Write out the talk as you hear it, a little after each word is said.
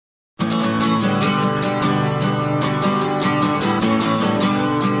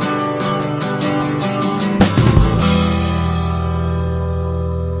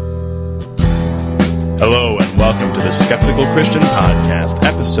the Skeptical Christian Podcast,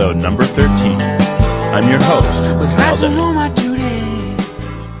 episode number 13. I'm your host, Alden.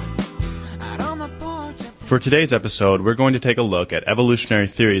 For today's episode, we're going to take a look at evolutionary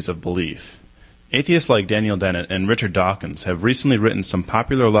theories of belief. Atheists like Daniel Dennett and Richard Dawkins have recently written some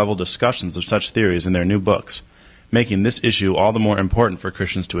popular-level discussions of such theories in their new books, making this issue all the more important for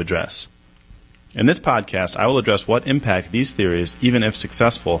Christians to address. In this podcast, I will address what impact these theories, even if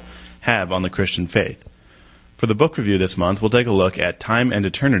successful, have on the Christian faith. For the book review this month, we'll take a look at Time and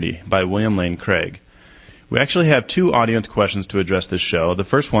Eternity by William Lane Craig. We actually have two audience questions to address this show. The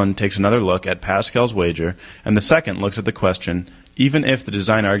first one takes another look at Pascal's wager, and the second looks at the question, even if the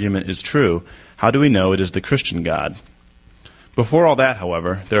design argument is true, how do we know it is the Christian God? Before all that,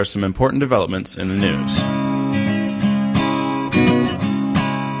 however, there are some important developments in the news.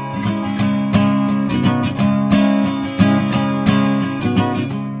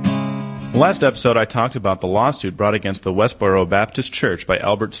 Last episode, I talked about the lawsuit brought against the Westboro Baptist Church by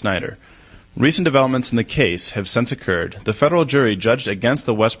Albert Snyder. Recent developments in the case have since occurred. The federal jury judged against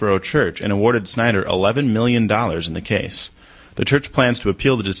the Westboro Church and awarded Snyder $11 million in the case. The church plans to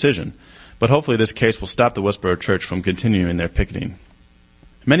appeal the decision, but hopefully this case will stop the Westboro Church from continuing their picketing.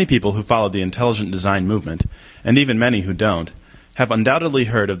 Many people who follow the intelligent design movement, and even many who don't, have undoubtedly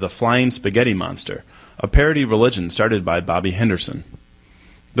heard of the flying spaghetti monster, a parody religion started by Bobby Henderson.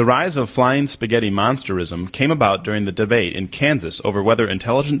 The rise of flying spaghetti monsterism came about during the debate in Kansas over whether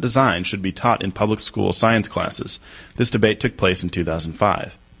intelligent design should be taught in public school science classes. This debate took place in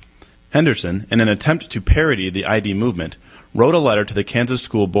 2005. Henderson, in an attempt to parody the ID movement, wrote a letter to the Kansas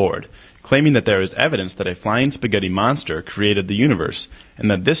School Board, claiming that there is evidence that a flying spaghetti monster created the universe, and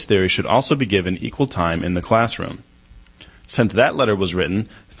that this theory should also be given equal time in the classroom. Since that letter was written,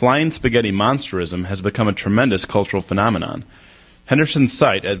 flying spaghetti monsterism has become a tremendous cultural phenomenon. Henderson's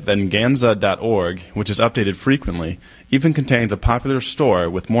site at venganza.org, which is updated frequently, even contains a popular store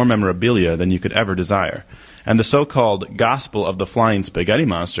with more memorabilia than you could ever desire, and the so-called Gospel of the Flying Spaghetti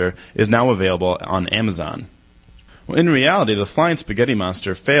Monster is now available on Amazon. Well, in reality, the Flying Spaghetti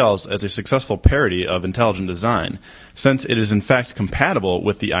Monster fails as a successful parody of intelligent design, since it is in fact compatible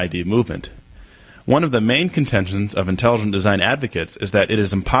with the ID movement. One of the main contentions of intelligent design advocates is that it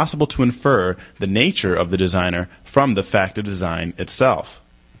is impossible to infer the nature of the designer from the fact of design itself.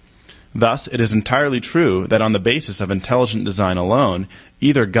 Thus, it is entirely true that on the basis of intelligent design alone,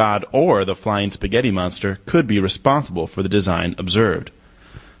 either God or the flying spaghetti monster could be responsible for the design observed.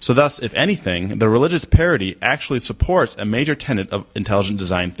 So thus, if anything, the religious parody actually supports a major tenet of intelligent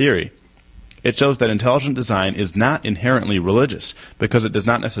design theory. It shows that intelligent design is not inherently religious because it does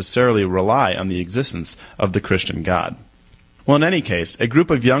not necessarily rely on the existence of the Christian God. Well, in any case, a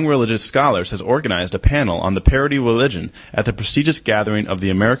group of young religious scholars has organized a panel on the parody religion at the prestigious gathering of the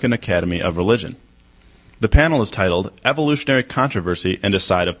American Academy of Religion. The panel is titled Evolutionary Controversy and a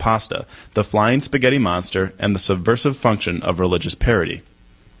Side of Pasta, the Flying Spaghetti Monster and the Subversive Function of Religious Parody.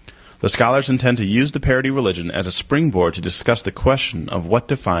 The scholars intend to use the parody religion as a springboard to discuss the question of what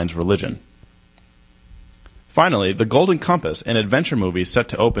defines religion. Finally, The Golden Compass, an adventure movie set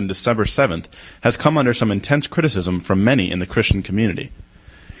to open December 7th, has come under some intense criticism from many in the Christian community.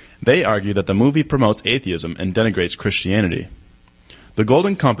 They argue that the movie promotes atheism and denigrates Christianity. The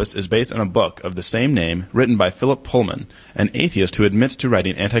Golden Compass is based on a book of the same name written by Philip Pullman, an atheist who admits to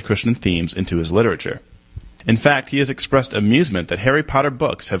writing anti-Christian themes into his literature. In fact, he has expressed amusement that Harry Potter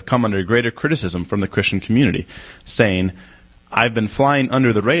books have come under greater criticism from the Christian community, saying, "I've been flying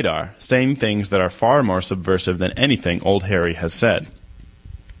under the radar, saying things that are far more subversive than anything old Harry has said."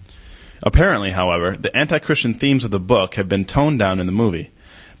 Apparently, however, the anti-Christian themes of the book have been toned down in the movie.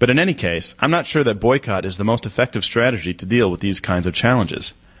 But in any case, I'm not sure that boycott is the most effective strategy to deal with these kinds of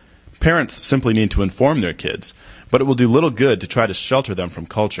challenges. Parents simply need to inform their kids, but it will do little good to try to shelter them from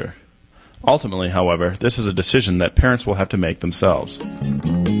culture. Ultimately, however, this is a decision that parents will have to make themselves.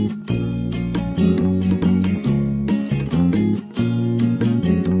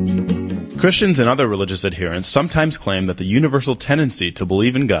 Christians and other religious adherents sometimes claim that the universal tendency to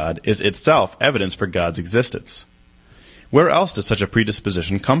believe in God is itself evidence for God's existence. Where else does such a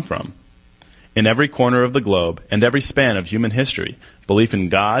predisposition come from? In every corner of the globe and every span of human history, belief in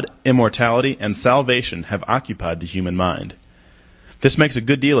God, immortality, and salvation have occupied the human mind. This makes a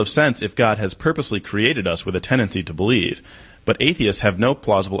good deal of sense if God has purposely created us with a tendency to believe, but atheists have no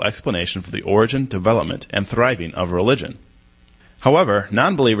plausible explanation for the origin, development, and thriving of religion. However,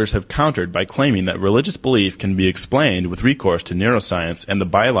 non-believers have countered by claiming that religious belief can be explained with recourse to neuroscience and the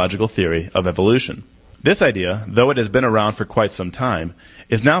biological theory of evolution. This idea, though it has been around for quite some time,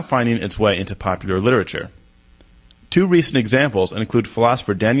 is now finding its way into popular literature. Two recent examples include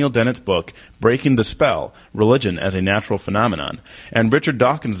philosopher Daniel Dennett's book, Breaking the Spell, Religion as a Natural Phenomenon, and Richard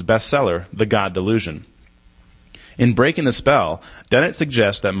Dawkins' bestseller, The God Delusion. In Breaking the Spell, Dennett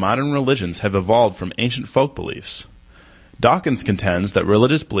suggests that modern religions have evolved from ancient folk beliefs. Dawkins contends that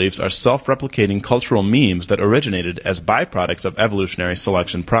religious beliefs are self-replicating cultural memes that originated as byproducts of evolutionary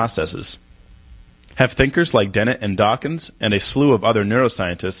selection processes. Have thinkers like Dennett and Dawkins, and a slew of other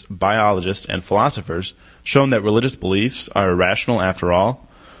neuroscientists, biologists, and philosophers, shown that religious beliefs are irrational after all?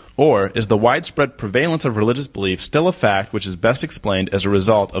 Or is the widespread prevalence of religious belief still a fact which is best explained as a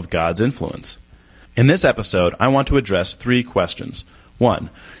result of God's influence? In this episode, I want to address three questions. 1.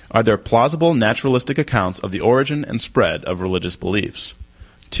 Are there plausible naturalistic accounts of the origin and spread of religious beliefs?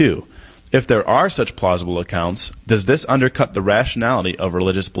 2. If there are such plausible accounts, does this undercut the rationality of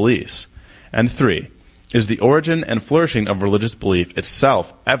religious beliefs? And 3. Is the origin and flourishing of religious belief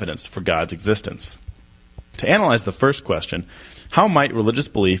itself evidence for God's existence? To analyze the first question, how might religious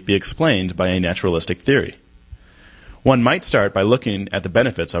belief be explained by a naturalistic theory? One might start by looking at the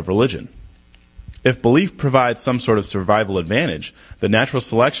benefits of religion. If belief provides some sort of survival advantage, then natural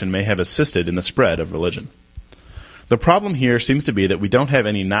selection may have assisted in the spread of religion. The problem here seems to be that we don't have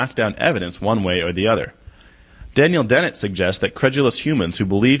any knockdown evidence one way or the other. Daniel Dennett suggests that credulous humans who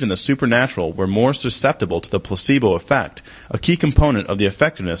believed in the supernatural were more susceptible to the placebo effect, a key component of the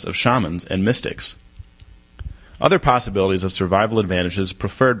effectiveness of shamans and mystics. Other possibilities of survival advantages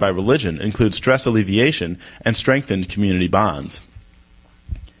preferred by religion include stress alleviation and strengthened community bonds.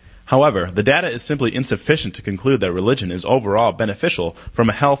 However, the data is simply insufficient to conclude that religion is overall beneficial from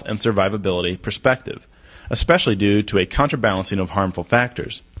a health and survivability perspective, especially due to a counterbalancing of harmful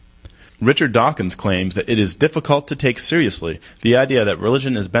factors. Richard Dawkins claims that it is difficult to take seriously the idea that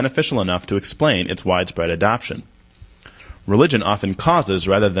religion is beneficial enough to explain its widespread adoption. Religion often causes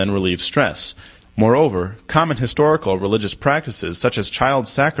rather than relieves stress. Moreover, common historical religious practices such as child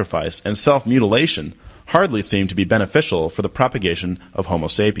sacrifice and self-mutilation hardly seem to be beneficial for the propagation of Homo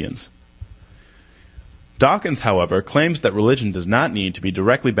sapiens. Dawkins, however, claims that religion does not need to be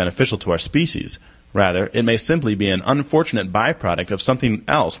directly beneficial to our species. Rather, it may simply be an unfortunate byproduct of something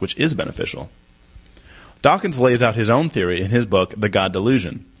else which is beneficial. Dawkins lays out his own theory in his book, The God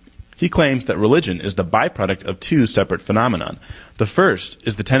Delusion. He claims that religion is the byproduct of two separate phenomena. The first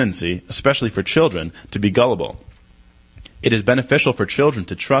is the tendency, especially for children, to be gullible. It is beneficial for children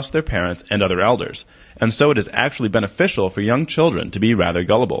to trust their parents and other elders, and so it is actually beneficial for young children to be rather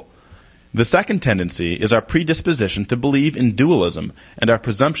gullible. The second tendency is our predisposition to believe in dualism and our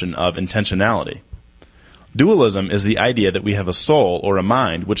presumption of intentionality. Dualism is the idea that we have a soul or a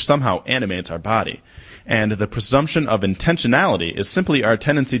mind which somehow animates our body, and the presumption of intentionality is simply our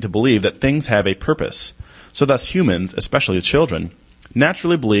tendency to believe that things have a purpose. So thus humans, especially children,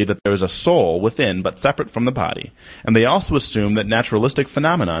 naturally believe that there is a soul within but separate from the body, and they also assume that naturalistic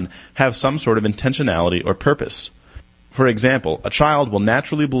phenomenon have some sort of intentionality or purpose. For example, a child will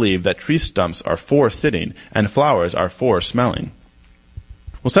naturally believe that tree stumps are for sitting and flowers are for smelling.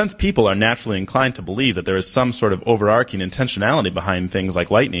 Well, since people are naturally inclined to believe that there is some sort of overarching intentionality behind things like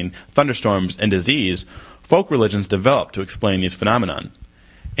lightning, thunderstorms, and disease, folk religions develop to explain these phenomena.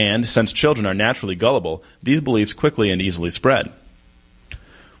 And since children are naturally gullible, these beliefs quickly and easily spread.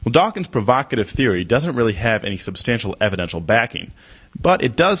 Well, Dawkins' provocative theory doesn't really have any substantial evidential backing, but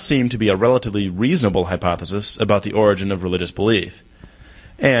it does seem to be a relatively reasonable hypothesis about the origin of religious belief.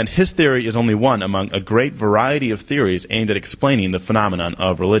 And his theory is only one among a great variety of theories aimed at explaining the phenomenon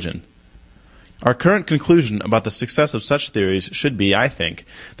of religion. Our current conclusion about the success of such theories should be, I think,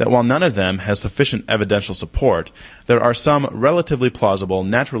 that while none of them has sufficient evidential support, there are some relatively plausible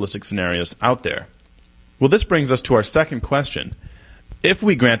naturalistic scenarios out there. Well, this brings us to our second question. If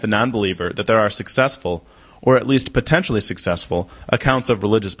we grant the non-believer that there are successful, or at least potentially successful, accounts of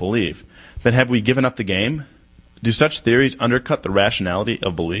religious belief, then have we given up the game? Do such theories undercut the rationality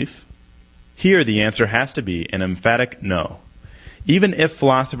of belief? Here the answer has to be an emphatic no. Even if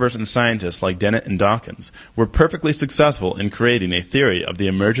philosophers and scientists like Dennett and Dawkins were perfectly successful in creating a theory of the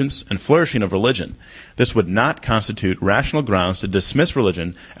emergence and flourishing of religion, this would not constitute rational grounds to dismiss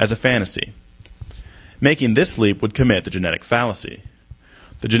religion as a fantasy. Making this leap would commit the genetic fallacy.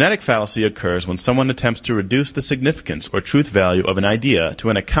 The genetic fallacy occurs when someone attempts to reduce the significance or truth value of an idea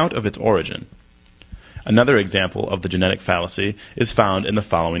to an account of its origin. Another example of the genetic fallacy is found in the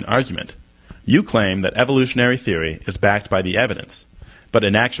following argument. You claim that evolutionary theory is backed by the evidence, but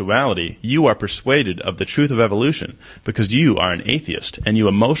in actuality, you are persuaded of the truth of evolution because you are an atheist and you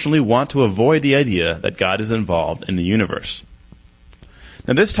emotionally want to avoid the idea that God is involved in the universe.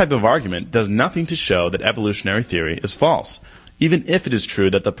 Now, this type of argument does nothing to show that evolutionary theory is false. even if it is true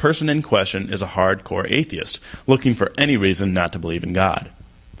that the person in question is a hardcore atheist, looking for any reason not to believe in God.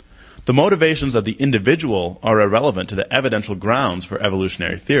 The motivations of the individual are irrelevant to the evidential grounds for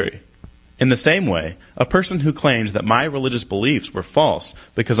evolutionary theory. In the same way, a person who claims that my religious beliefs were false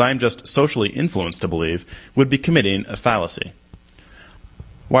because I am just socially influenced to believe would be committing a fallacy.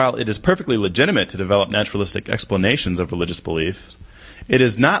 While it is perfectly legitimate to develop naturalistic explanations of religious beliefs, it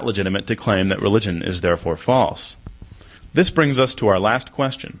is not legitimate to claim that religion is therefore false. This brings us to our last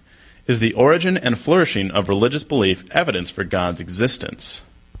question. Is the origin and flourishing of religious belief evidence for God's existence?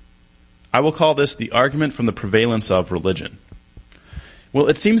 I will call this the argument from the prevalence of religion. Well,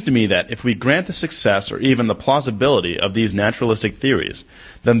 it seems to me that if we grant the success or even the plausibility of these naturalistic theories,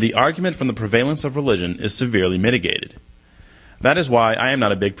 then the argument from the prevalence of religion is severely mitigated. That is why I am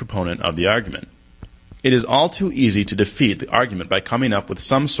not a big proponent of the argument. It is all too easy to defeat the argument by coming up with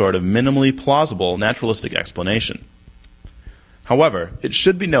some sort of minimally plausible naturalistic explanation. However, it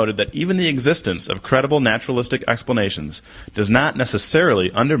should be noted that even the existence of credible naturalistic explanations does not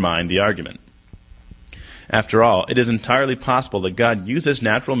necessarily undermine the argument. After all, it is entirely possible that God uses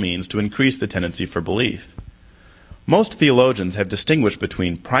natural means to increase the tendency for belief. Most theologians have distinguished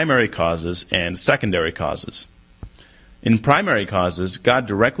between primary causes and secondary causes. In primary causes, God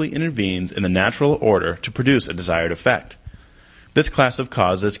directly intervenes in the natural order to produce a desired effect. This class of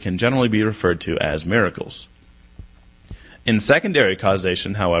causes can generally be referred to as miracles. In secondary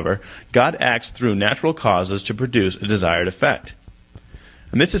causation, however, God acts through natural causes to produce a desired effect.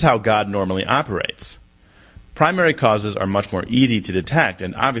 And this is how God normally operates. Primary causes are much more easy to detect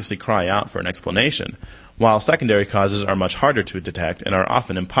and obviously cry out for an explanation, while secondary causes are much harder to detect and are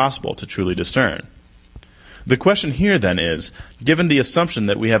often impossible to truly discern. The question here, then, is, given the assumption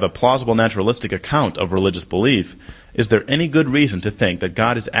that we have a plausible naturalistic account of religious belief, is there any good reason to think that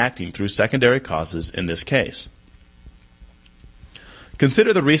God is acting through secondary causes in this case?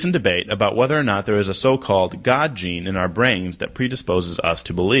 Consider the recent debate about whether or not there is a so-called God gene in our brains that predisposes us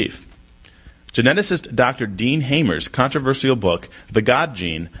to belief. Geneticist Dr. Dean Hamer's controversial book, The God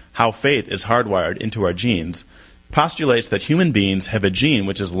Gene: How Faith is Hardwired into Our Genes, postulates that human beings have a gene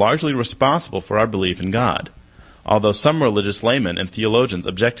which is largely responsible for our belief in God. Although some religious laymen and theologians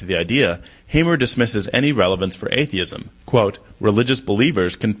object to the idea, Hamer dismisses any relevance for atheism. Quote, "Religious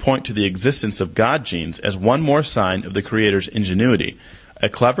believers can point to the existence of God genes as one more sign of the Creator's ingenuity, a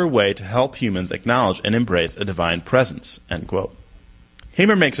clever way to help humans acknowledge and embrace a divine presence." End quote.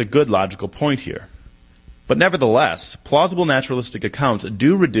 Hamer makes a good logical point here. But nevertheless, plausible naturalistic accounts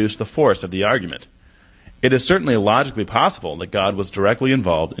do reduce the force of the argument. It is certainly logically possible that God was directly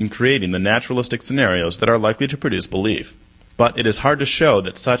involved in creating the naturalistic scenarios that are likely to produce belief, but it is hard to show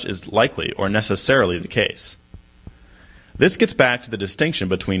that such is likely or necessarily the case. This gets back to the distinction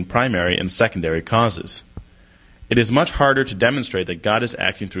between primary and secondary causes. It is much harder to demonstrate that God is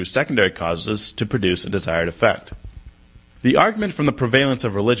acting through secondary causes to produce a desired effect. The argument from the prevalence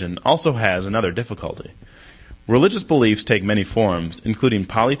of religion also has another difficulty. Religious beliefs take many forms, including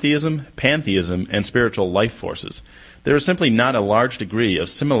polytheism, pantheism, and spiritual life forces. There is simply not a large degree of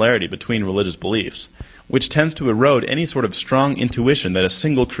similarity between religious beliefs, which tends to erode any sort of strong intuition that a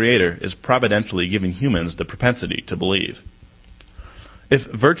single creator is providentially giving humans the propensity to believe. If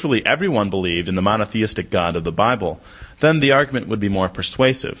virtually everyone believed in the monotheistic God of the Bible, then the argument would be more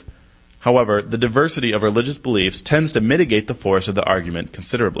persuasive. However, the diversity of religious beliefs tends to mitigate the force of the argument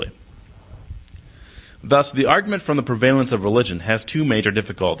considerably. Thus, the argument from the prevalence of religion has two major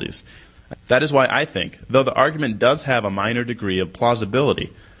difficulties. That is why I think, though the argument does have a minor degree of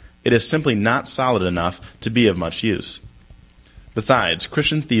plausibility, it is simply not solid enough to be of much use. Besides,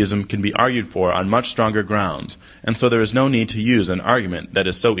 Christian theism can be argued for on much stronger grounds, and so there is no need to use an argument that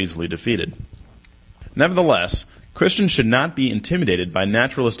is so easily defeated. Nevertheless, Christians should not be intimidated by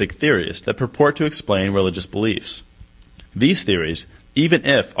naturalistic theories that purport to explain religious beliefs. These theories, even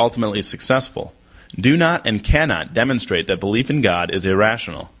if ultimately successful, do not and cannot demonstrate that belief in God is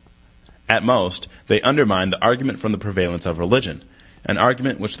irrational. At most, they undermine the argument from the prevalence of religion, an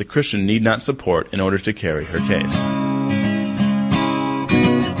argument which the Christian need not support in order to carry her case.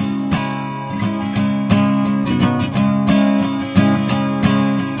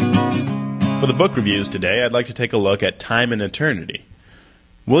 For the book reviews today, I'd like to take a look at Time and Eternity.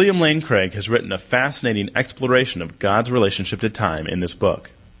 William Lane Craig has written a fascinating exploration of God's relationship to time in this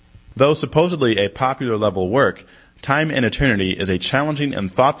book. Though supposedly a popular level work, Time and Eternity is a challenging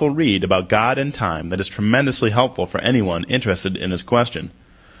and thoughtful read about God and time that is tremendously helpful for anyone interested in this question.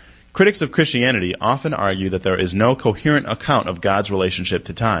 Critics of Christianity often argue that there is no coherent account of God's relationship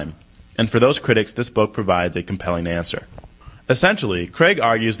to time, and for those critics, this book provides a compelling answer. Essentially, Craig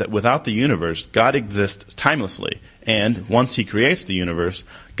argues that without the universe, God exists timelessly, and once he creates the universe,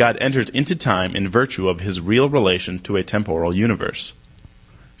 God enters into time in virtue of his real relation to a temporal universe.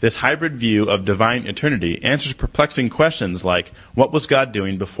 This hybrid view of divine eternity answers perplexing questions like, what was God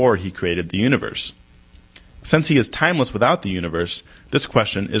doing before he created the universe? Since he is timeless without the universe, this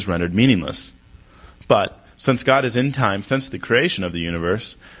question is rendered meaningless. But, since God is in time since the creation of the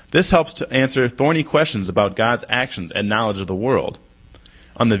universe, this helps to answer thorny questions about God's actions and knowledge of the world.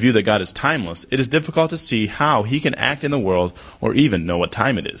 On the view that God is timeless, it is difficult to see how he can act in the world or even know what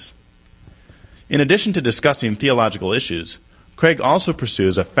time it is. In addition to discussing theological issues, Craig also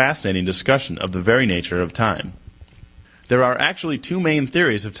pursues a fascinating discussion of the very nature of time. There are actually two main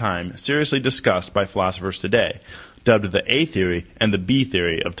theories of time seriously discussed by philosophers today, dubbed the A theory and the B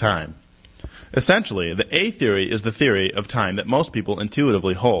theory of time. Essentially, the A theory is the theory of time that most people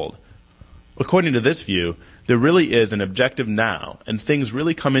intuitively hold. According to this view, there really is an objective now, and things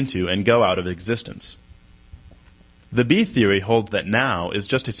really come into and go out of existence. The B theory holds that now is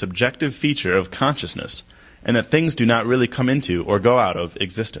just a subjective feature of consciousness, and that things do not really come into or go out of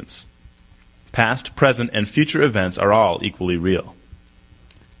existence. Past, present, and future events are all equally real.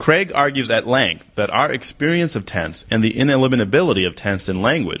 Craig argues at length that our experience of tense and the ineliminability of tense in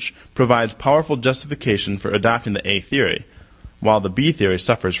language provides powerful justification for adopting the A theory, while the B theory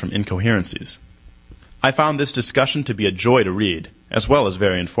suffers from incoherencies. I found this discussion to be a joy to read, as well as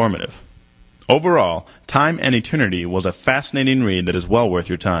very informative. Overall, Time and Eternity was a fascinating read that is well worth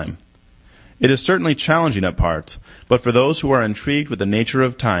your time. It is certainly challenging at parts, but for those who are intrigued with the nature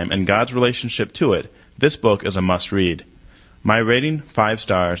of time and God's relationship to it, this book is a must-read. My rating, 5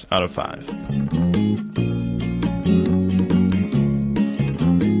 stars out of 5.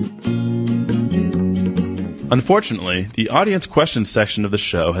 Unfortunately, the audience questions section of the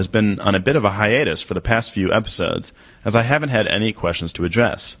show has been on a bit of a hiatus for the past few episodes, as I haven't had any questions to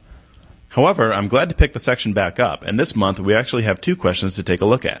address. However, I'm glad to pick the section back up, and this month we actually have 2 questions to take a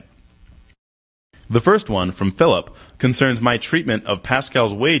look at. The first one, from Philip, concerns my treatment of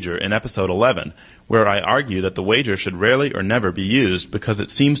Pascal's wager in episode 11, where I argue that the wager should rarely or never be used because it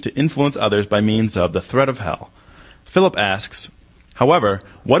seems to influence others by means of the threat of hell. Philip asks, however,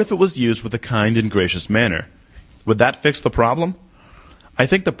 what if it was used with a kind and gracious manner? Would that fix the problem? I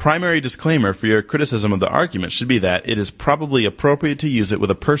think the primary disclaimer for your criticism of the argument should be that it is probably appropriate to use it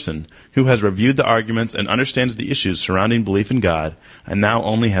with a person who has reviewed the arguments and understands the issues surrounding belief in God, and now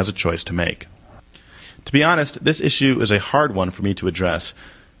only has a choice to make. To be honest, this issue is a hard one for me to address,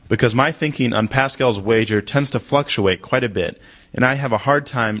 because my thinking on Pascal's wager tends to fluctuate quite a bit, and I have a hard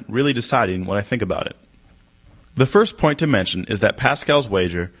time really deciding what I think about it. The first point to mention is that Pascal's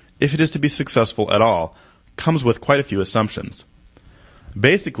wager, if it is to be successful at all, comes with quite a few assumptions.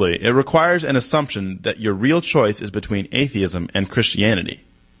 Basically, it requires an assumption that your real choice is between atheism and Christianity.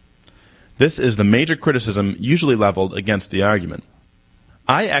 This is the major criticism usually leveled against the argument.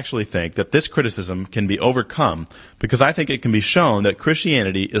 I actually think that this criticism can be overcome because I think it can be shown that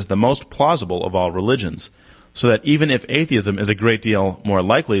Christianity is the most plausible of all religions, so that even if atheism is a great deal more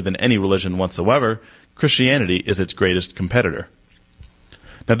likely than any religion whatsoever, Christianity is its greatest competitor.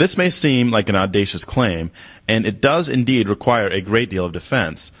 Now, this may seem like an audacious claim, and it does indeed require a great deal of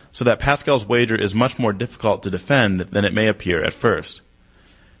defense, so that Pascal's wager is much more difficult to defend than it may appear at first.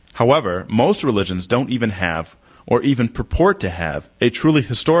 However, most religions don't even have, or even purport to have, a truly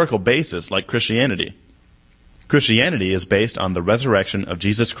historical basis like Christianity. Christianity is based on the resurrection of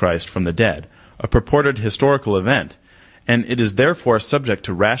Jesus Christ from the dead, a purported historical event, and it is therefore subject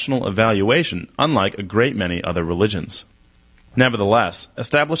to rational evaluation, unlike a great many other religions. Nevertheless,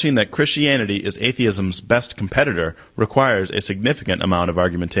 establishing that Christianity is atheism's best competitor requires a significant amount of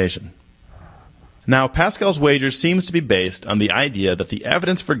argumentation. Now, Pascal's wager seems to be based on the idea that the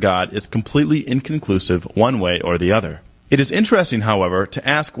evidence for God is completely inconclusive one way or the other. It is interesting, however, to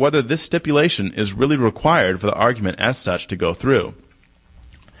ask whether this stipulation is really required for the argument as such to go through.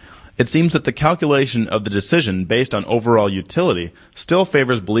 It seems that the calculation of the decision based on overall utility still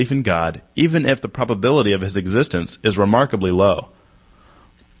favors belief in God, even if the probability of his existence is remarkably low.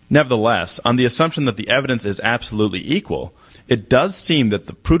 Nevertheless, on the assumption that the evidence is absolutely equal, it does seem that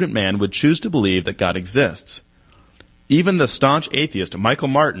the prudent man would choose to believe that God exists. Even the staunch atheist Michael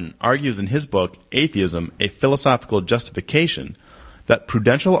Martin argues in his book, Atheism, a Philosophical Justification, that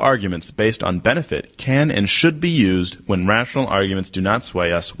prudential arguments based on benefit can and should be used when rational arguments do not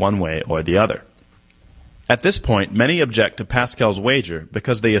sway us one way or the other. At this point, many object to Pascal's wager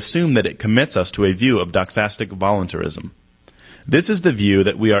because they assume that it commits us to a view of doxastic voluntarism. This is the view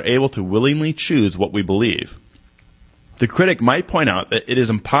that we are able to willingly choose what we believe. The critic might point out that it is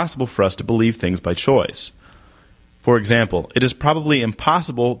impossible for us to believe things by choice. For example, it is probably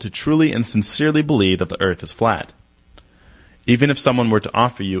impossible to truly and sincerely believe that the earth is flat. Even if someone were to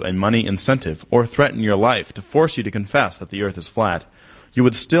offer you a money incentive or threaten your life to force you to confess that the earth is flat, you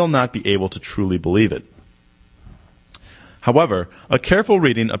would still not be able to truly believe it. However, a careful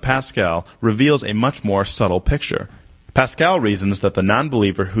reading of Pascal reveals a much more subtle picture. Pascal reasons that the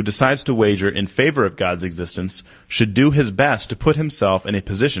non-believer who decides to wager in favor of God's existence should do his best to put himself in a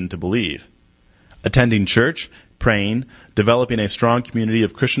position to believe. Attending church, praying, developing a strong community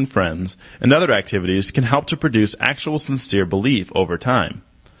of Christian friends, and other activities can help to produce actual sincere belief over time.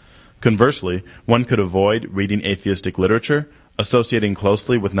 Conversely, one could avoid reading atheistic literature, associating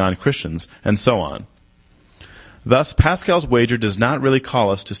closely with non-Christians, and so on. Thus, Pascal's wager does not really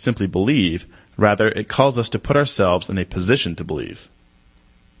call us to simply believe, rather it calls us to put ourselves in a position to believe.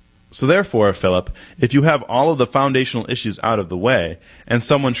 So therefore, Philip, if you have all of the foundational issues out of the way, and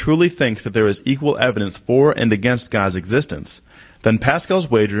someone truly thinks that there is equal evidence for and against God's existence, then Pascal's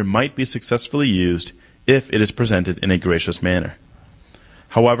wager might be successfully used if it is presented in a gracious manner.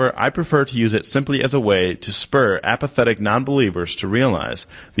 However, I prefer to use it simply as a way to spur apathetic non-believers to realize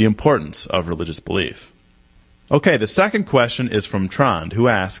the importance of religious belief. Okay, the second question is from Trond, who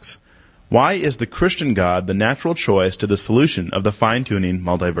asks, why is the Christian God the natural choice to the solution of the fine-tuning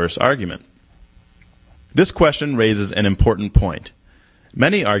multiverse argument? This question raises an important point.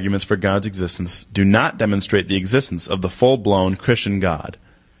 Many arguments for God's existence do not demonstrate the existence of the full-blown Christian God,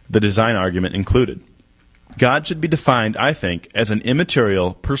 the design argument included. God should be defined, I think, as an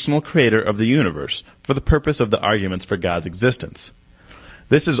immaterial, personal creator of the universe for the purpose of the arguments for God's existence.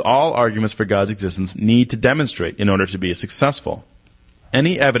 This is all arguments for God's existence need to demonstrate in order to be successful.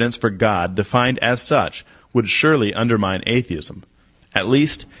 Any evidence for God defined as such would surely undermine atheism. At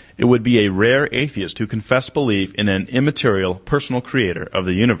least, it would be a rare atheist who confessed belief in an immaterial, personal creator of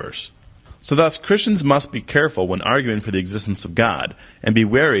the universe. So thus, Christians must be careful when arguing for the existence of God, and be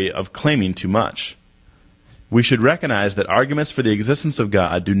wary of claiming too much. We should recognize that arguments for the existence of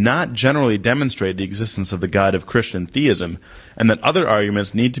God do not generally demonstrate the existence of the God of Christian theism, and that other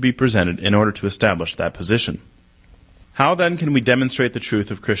arguments need to be presented in order to establish that position. How then can we demonstrate the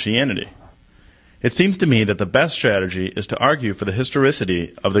truth of Christianity? It seems to me that the best strategy is to argue for the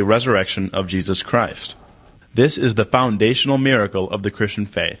historicity of the resurrection of Jesus Christ. This is the foundational miracle of the Christian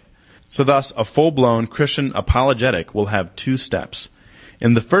faith. So thus, a full-blown Christian apologetic will have two steps.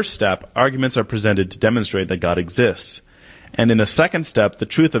 In the first step, arguments are presented to demonstrate that God exists. And in the second step, the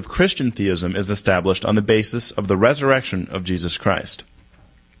truth of Christian theism is established on the basis of the resurrection of Jesus Christ.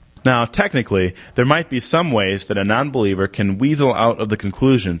 Now, technically, there might be some ways that a non-believer can weasel out of the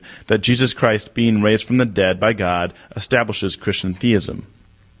conclusion that Jesus Christ being raised from the dead by God establishes Christian theism.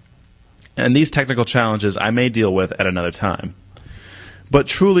 And these technical challenges I may deal with at another time. But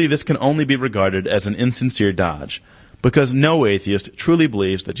truly, this can only be regarded as an insincere dodge, because no atheist truly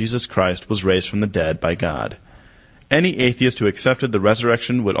believes that Jesus Christ was raised from the dead by God. Any atheist who accepted the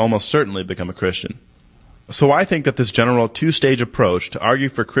resurrection would almost certainly become a Christian. So I think that this general two-stage approach to argue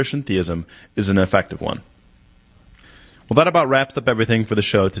for Christian theism is an effective one. Well, that about wraps up everything for the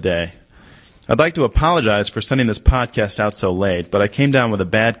show today. I'd like to apologize for sending this podcast out so late, but I came down with a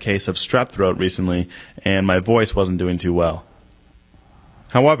bad case of strep throat recently, and my voice wasn't doing too well.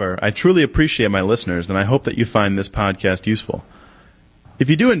 However, I truly appreciate my listeners, and I hope that you find this podcast useful. If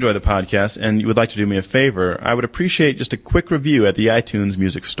you do enjoy the podcast and you would like to do me a favor, I would appreciate just a quick review at the iTunes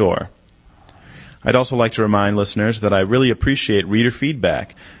Music Store. I'd also like to remind listeners that I really appreciate reader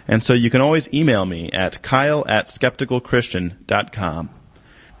feedback, and so you can always email me at kyle@skepticalchristian.com.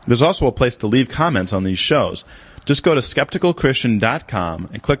 There's also a place to leave comments on these shows. Just go to skepticalchristian.com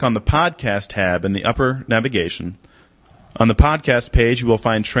and click on the podcast tab in the upper navigation. On the podcast page, you will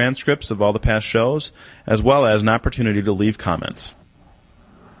find transcripts of all the past shows, as well as an opportunity to leave comments.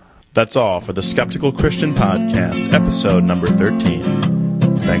 That's all for the Skeptical Christian Podcast, episode number 13.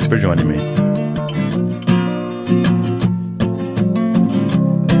 Thanks for joining me.